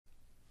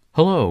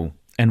Hello,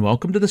 and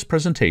welcome to this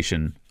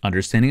presentation,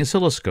 Understanding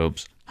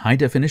Oscilloscopes, High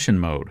Definition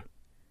Mode.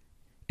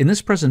 In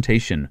this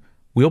presentation,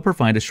 we'll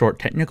provide a short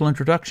technical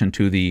introduction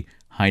to the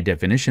high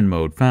definition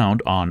mode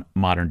found on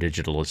modern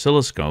digital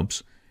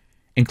oscilloscopes,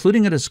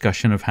 including a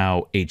discussion of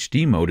how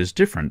HD mode is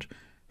different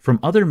from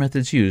other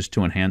methods used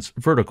to enhance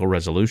vertical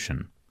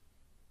resolution.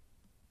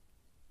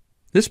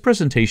 This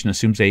presentation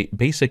assumes a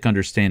basic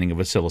understanding of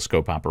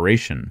oscilloscope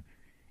operation.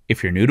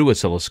 If you're new to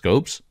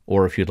oscilloscopes,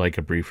 or if you'd like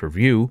a brief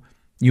review,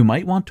 you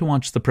might want to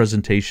watch the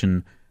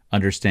presentation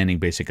Understanding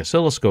Basic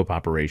Oscilloscope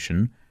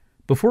Operation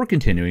before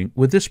continuing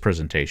with this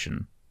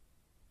presentation.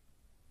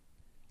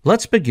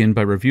 Let's begin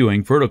by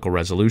reviewing vertical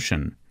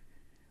resolution.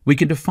 We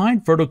can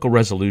define vertical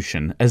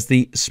resolution as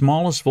the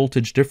smallest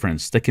voltage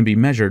difference that can be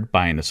measured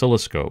by an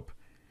oscilloscope,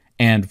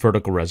 and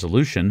vertical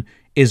resolution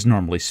is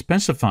normally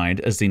specified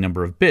as the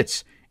number of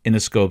bits in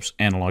the scope's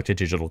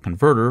analog-to-digital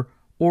converter,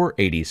 or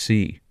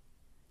ADC.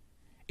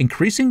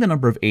 Increasing the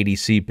number of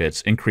ADC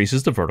bits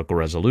increases the vertical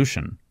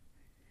resolution.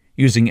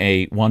 Using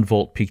a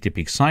 1-volt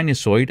peak-to-peak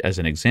sinusoid as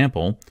an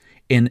example,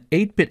 an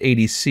 8-bit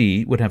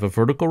ADC would have a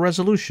vertical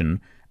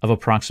resolution of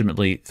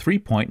approximately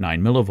 3.9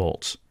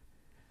 millivolts.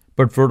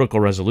 But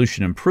vertical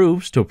resolution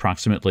improves to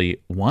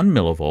approximately 1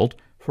 millivolt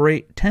for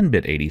a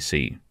 10-bit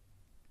ADC.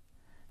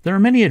 There are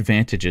many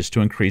advantages to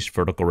increased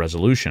vertical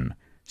resolution,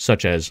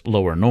 such as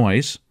lower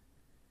noise,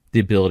 the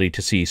ability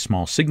to see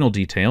small signal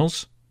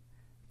details,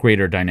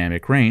 greater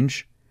dynamic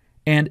range,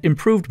 and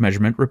improved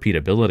measurement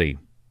repeatability.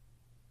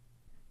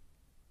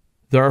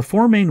 There are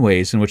 4 main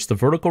ways in which the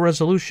vertical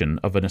resolution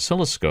of an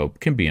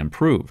oscilloscope can be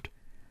improved.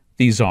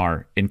 These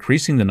are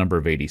increasing the number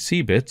of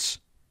ADC bits,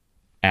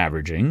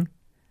 averaging,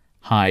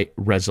 high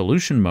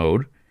resolution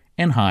mode,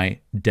 and high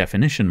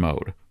definition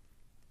mode.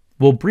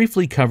 We'll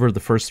briefly cover the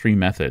first 3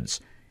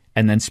 methods,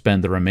 and then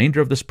spend the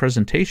remainder of this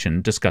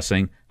presentation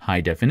discussing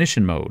high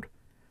definition mode,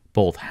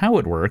 both how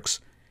it works,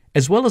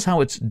 as well as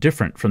how it's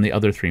different from the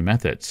other 3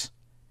 methods.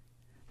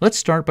 Let's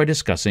start by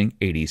discussing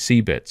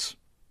ADC bits.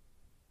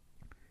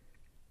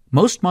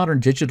 Most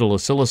modern digital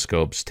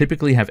oscilloscopes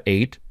typically have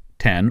 8,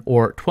 10,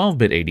 or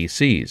 12-bit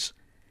ADCs,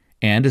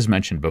 and as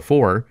mentioned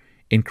before,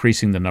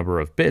 increasing the number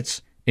of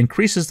bits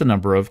increases the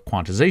number of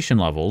quantization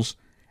levels,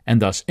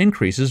 and thus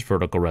increases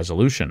vertical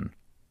resolution.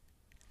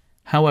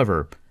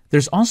 However,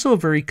 there's also a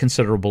very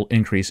considerable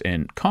increase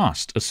in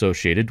cost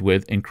associated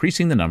with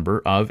increasing the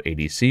number of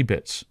ADC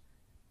bits.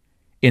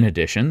 In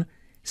addition,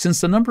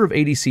 since the number of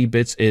ADC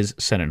bits is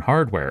set in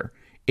hardware,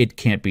 it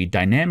can't be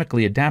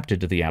dynamically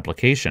adapted to the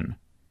application.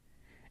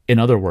 In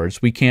other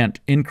words, we can't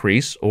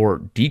increase or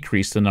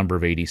decrease the number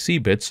of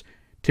ADC bits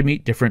to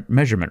meet different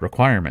measurement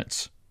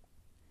requirements.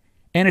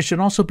 And it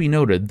should also be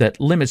noted that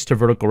limits to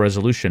vertical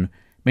resolution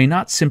may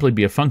not simply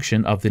be a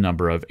function of the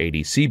number of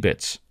ADC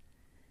bits.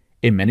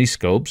 In many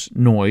scopes,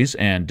 noise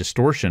and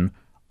distortion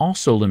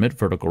also limit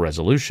vertical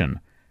resolution,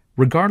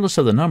 regardless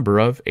of the number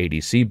of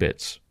ADC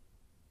bits.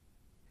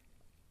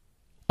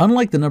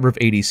 Unlike the number of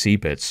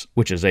ADC bits,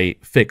 which is a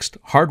fixed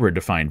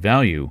hardware-defined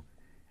value,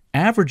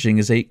 averaging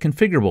is a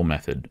configurable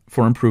method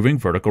for improving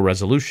vertical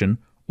resolution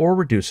or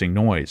reducing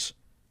noise.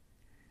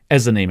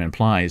 As the name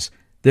implies,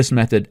 this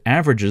method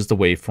averages the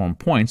waveform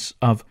points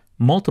of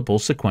multiple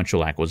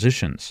sequential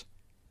acquisitions.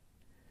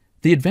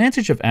 The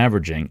advantage of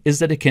averaging is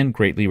that it can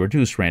greatly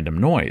reduce random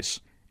noise,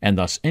 and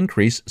thus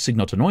increase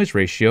signal-to-noise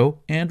ratio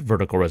and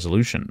vertical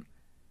resolution.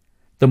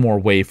 The more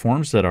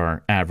waveforms that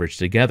are averaged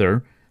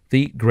together,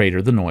 the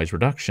greater the noise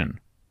reduction.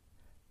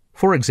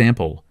 For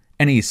example,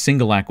 any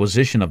single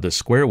acquisition of the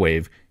square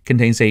wave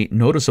contains a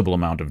noticeable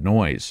amount of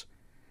noise,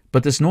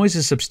 but this noise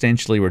is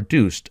substantially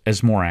reduced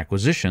as more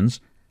acquisitions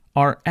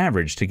are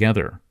averaged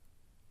together.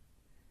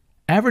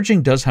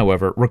 Averaging does,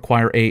 however,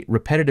 require a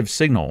repetitive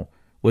signal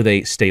with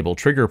a stable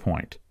trigger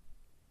point.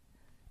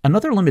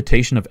 Another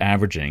limitation of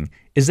averaging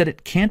is that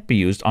it can't be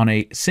used on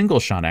a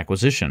single-shot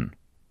acquisition.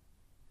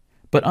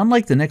 But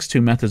unlike the next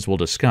 2 methods we'll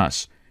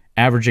discuss,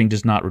 averaging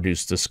does not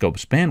reduce the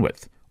scope's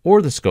bandwidth or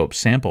the scope's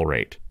sample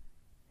rate.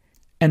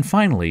 And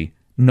finally,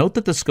 note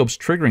that the scope's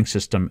triggering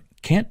system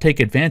can't take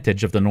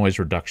advantage of the noise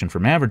reduction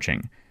from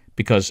averaging,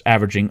 because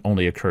averaging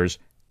only occurs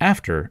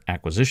after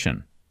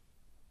acquisition.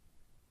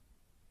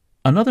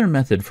 Another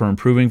method for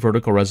improving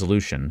vertical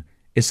resolution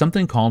is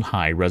something called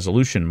high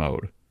resolution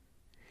mode.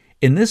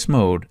 In this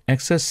mode,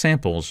 excess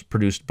samples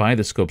produced by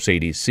the scope's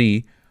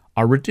ADC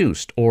are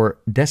reduced or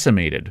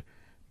decimated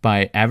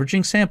by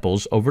averaging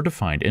samples over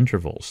defined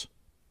intervals.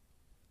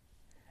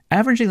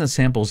 Averaging the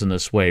samples in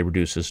this way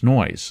reduces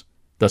noise,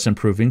 thus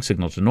improving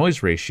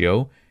signal-to-noise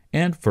ratio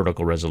and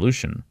vertical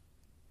resolution.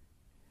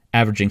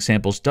 Averaging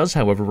samples does,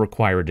 however,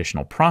 require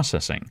additional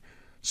processing,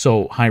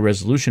 so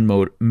high-resolution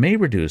mode may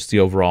reduce the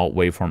overall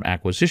waveform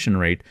acquisition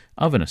rate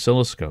of an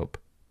oscilloscope.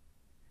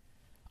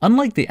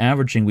 Unlike the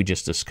averaging we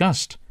just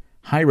discussed,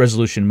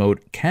 high-resolution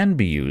mode can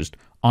be used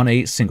on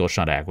a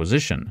single-shot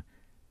acquisition.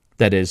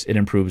 That is, it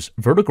improves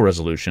vertical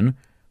resolution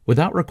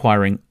without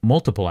requiring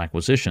multiple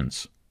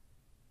acquisitions.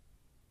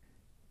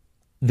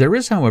 There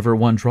is, however,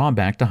 one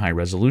drawback to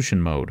high-resolution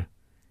mode.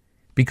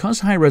 Because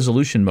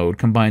high-resolution mode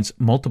combines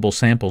multiple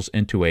samples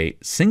into a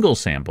single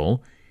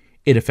sample,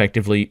 it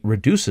effectively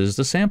reduces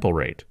the sample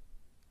rate.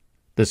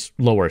 This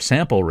lower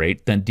sample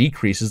rate then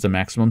decreases the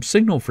maximum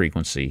signal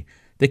frequency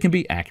that can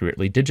be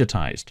accurately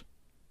digitized.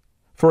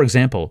 For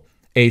example,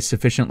 a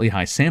sufficiently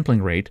high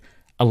sampling rate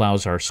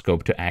allows our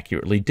scope to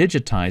accurately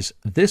digitize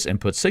this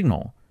input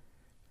signal.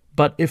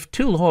 But if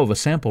too low of a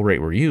sample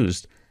rate were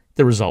used,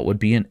 the result would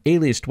be an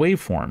aliased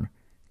waveform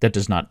that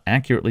does not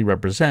accurately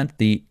represent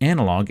the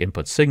analog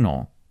input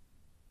signal.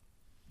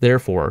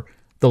 Therefore,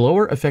 the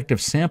lower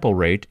effective sample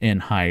rate in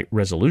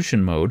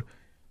high-resolution mode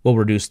will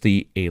reduce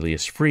the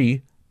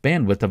alias-free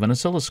bandwidth of an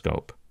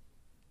oscilloscope.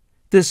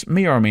 This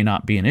may or may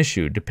not be an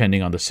issue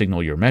depending on the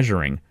signal you're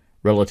measuring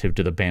relative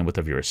to the bandwidth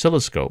of your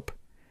oscilloscope,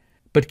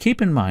 but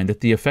keep in mind that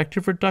the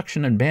effective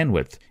reduction in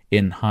bandwidth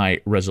in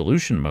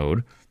high-resolution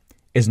mode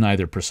is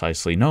neither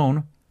precisely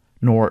known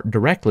nor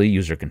directly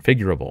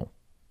user-configurable.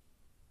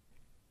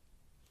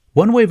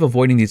 One way of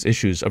avoiding these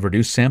issues of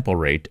reduced sample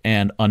rate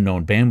and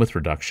unknown bandwidth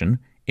reduction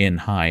in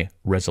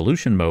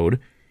high-resolution mode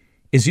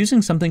is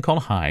using something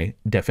called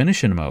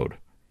high-definition mode.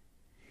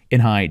 In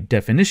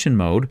high-definition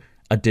mode,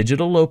 a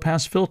digital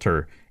low-pass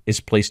filter is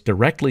placed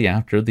directly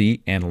after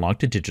the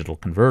analog-to-digital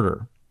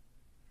converter.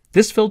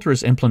 This filter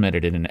is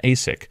implemented in an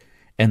ASIC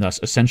and thus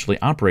essentially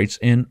operates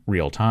in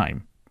real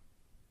time.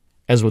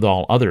 As with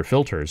all other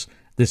filters,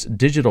 this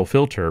digital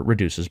filter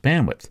reduces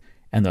bandwidth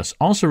and thus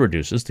also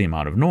reduces the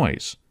amount of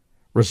noise,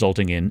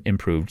 resulting in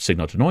improved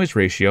signal-to-noise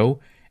ratio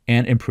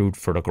and improved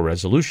vertical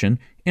resolution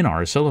in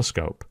our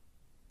oscilloscope.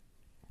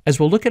 As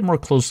we'll look at more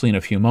closely in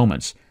a few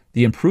moments,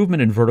 the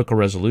improvement in vertical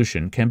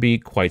resolution can be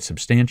quite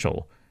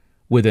substantial,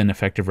 with an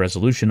effective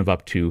resolution of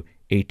up to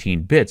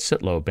 18 bits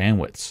at low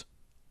bandwidths.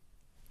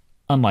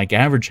 Unlike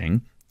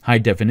averaging,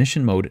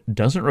 high-definition mode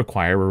doesn't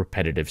require a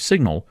repetitive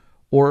signal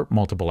or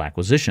multiple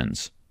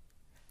acquisitions.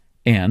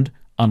 And,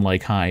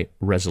 unlike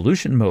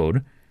high-resolution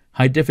mode,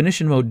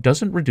 high-definition mode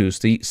doesn't reduce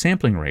the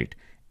sampling rate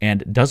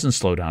and doesn't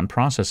slow down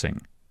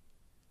processing.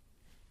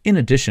 In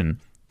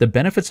addition, the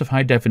benefits of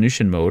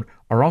high-definition mode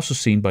are also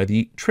seen by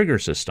the trigger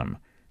system,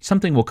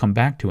 something we'll come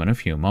back to in a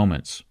few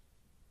moments.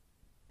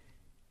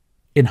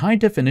 In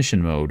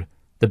high-definition mode,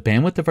 the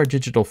bandwidth of our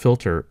digital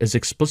filter is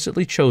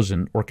explicitly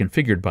chosen or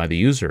configured by the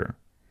user,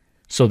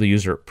 so the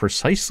user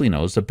precisely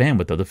knows the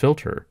bandwidth of the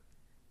filter.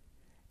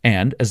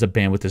 And as the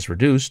bandwidth is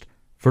reduced,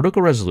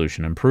 vertical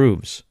resolution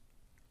improves.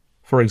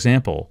 For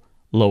example,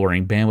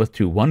 lowering bandwidth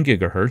to 1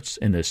 GHz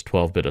in this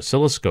 12-bit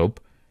oscilloscope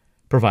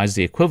provides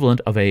the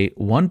equivalent of a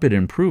 1-bit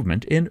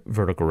improvement in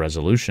vertical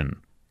resolution.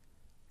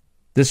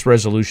 This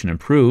resolution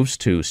improves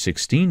to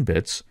 16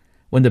 bits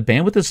when the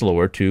bandwidth is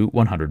lowered to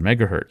 100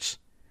 MHz,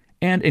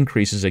 and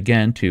increases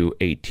again to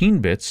 18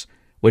 bits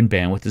when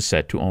bandwidth is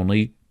set to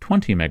only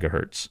 20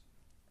 MHz.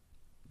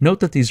 Note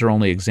that these are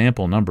only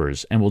example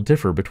numbers and will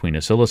differ between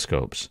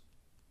oscilloscopes.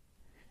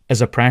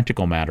 As a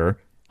practical matter,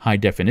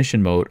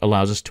 high-definition mode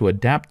allows us to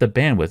adapt the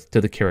bandwidth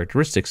to the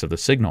characteristics of the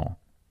signal.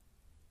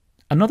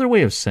 Another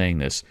way of saying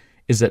this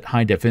is that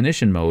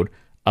high-definition mode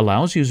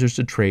allows users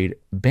to trade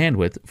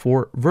bandwidth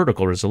for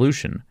vertical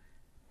resolution.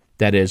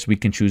 That is, we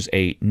can choose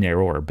a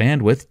narrower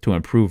bandwidth to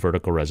improve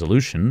vertical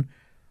resolution,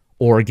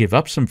 or give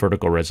up some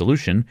vertical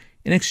resolution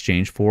in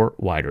exchange for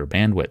wider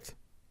bandwidth.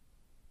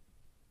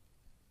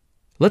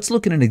 Let's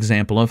look at an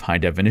example of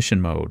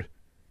high-definition mode.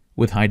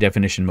 With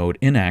high-definition mode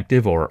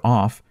inactive or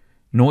off,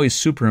 noise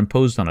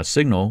superimposed on a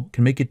signal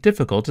can make it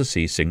difficult to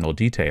see signal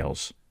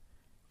details.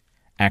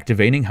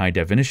 Activating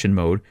high-definition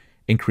mode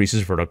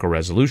increases vertical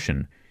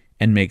resolution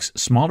and makes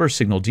smaller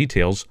signal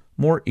details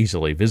more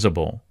easily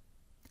visible.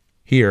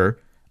 Here,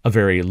 a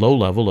very low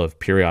level of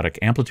periodic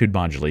amplitude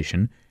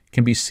modulation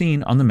can be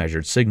seen on the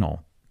measured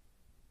signal.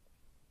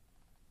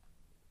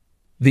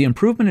 The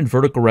improvement in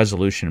vertical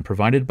resolution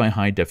provided by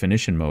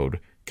high-definition mode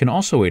can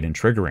also aid in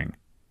triggering.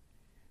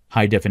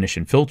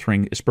 High-definition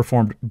filtering is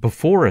performed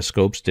before a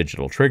scope's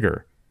digital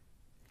trigger.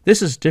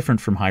 This is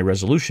different from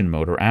high-resolution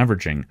mode or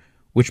averaging,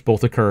 which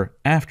both occur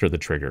after the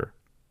trigger.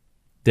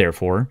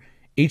 Therefore,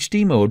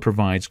 HD mode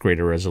provides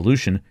greater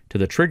resolution to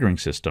the triggering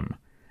system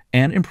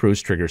and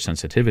improves trigger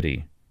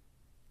sensitivity.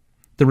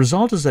 The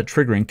result is that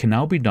triggering can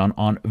now be done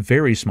on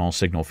very small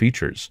signal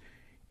features,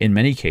 in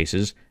many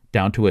cases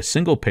down to a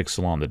single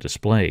pixel on the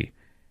display,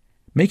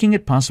 making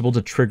it possible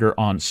to trigger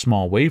on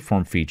small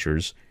waveform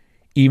features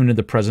even in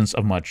the presence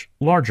of much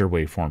larger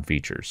waveform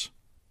features.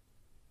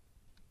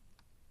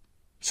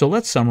 So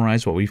let's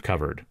summarize what we've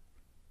covered.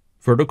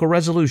 Vertical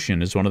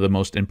resolution is one of the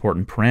most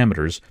important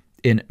parameters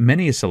in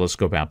many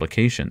oscilloscope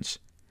applications,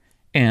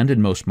 and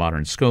in most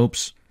modern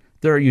scopes,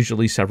 there are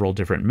usually several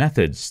different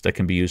methods that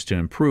can be used to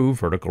improve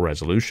vertical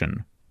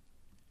resolution.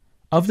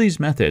 Of these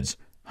methods,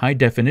 high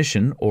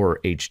definition or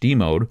HD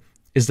mode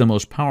is the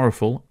most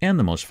powerful and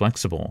the most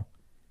flexible.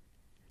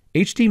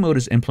 HD mode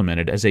is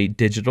implemented as a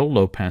digital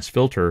low-pass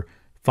filter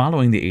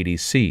following the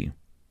ADC,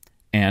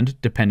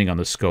 and depending on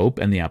the scope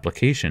and the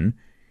application,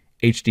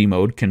 HD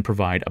mode can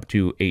provide up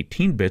to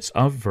 18 bits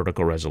of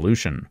vertical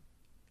resolution.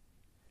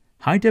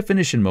 High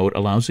definition mode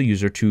allows the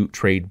user to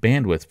trade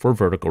bandwidth for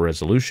vertical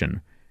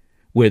resolution,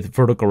 with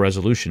vertical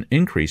resolution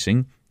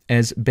increasing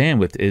as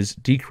bandwidth is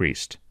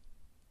decreased.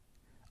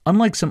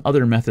 Unlike some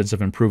other methods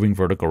of improving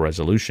vertical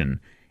resolution,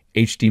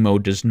 HD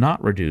mode does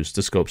not reduce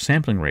the scope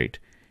sampling rate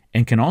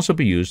and can also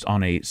be used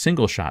on a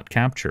single-shot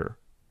capture.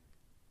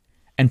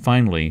 And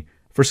finally,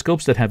 for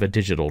scopes that have a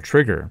digital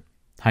trigger,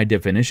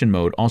 high-definition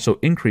mode also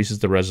increases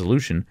the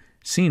resolution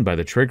seen by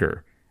the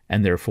trigger,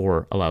 and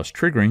therefore allows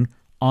triggering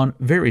on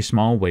very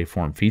small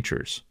waveform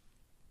features.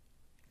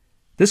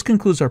 This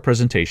concludes our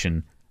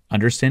presentation,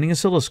 Understanding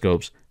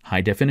Oscilloscopes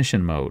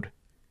High-Definition Mode.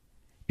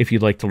 If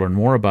you'd like to learn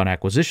more about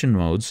acquisition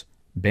modes,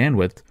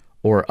 bandwidth,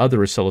 or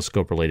other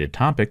oscilloscope-related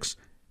topics,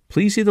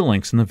 please see the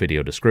links in the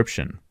video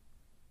description.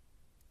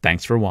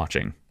 Thanks for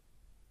watching.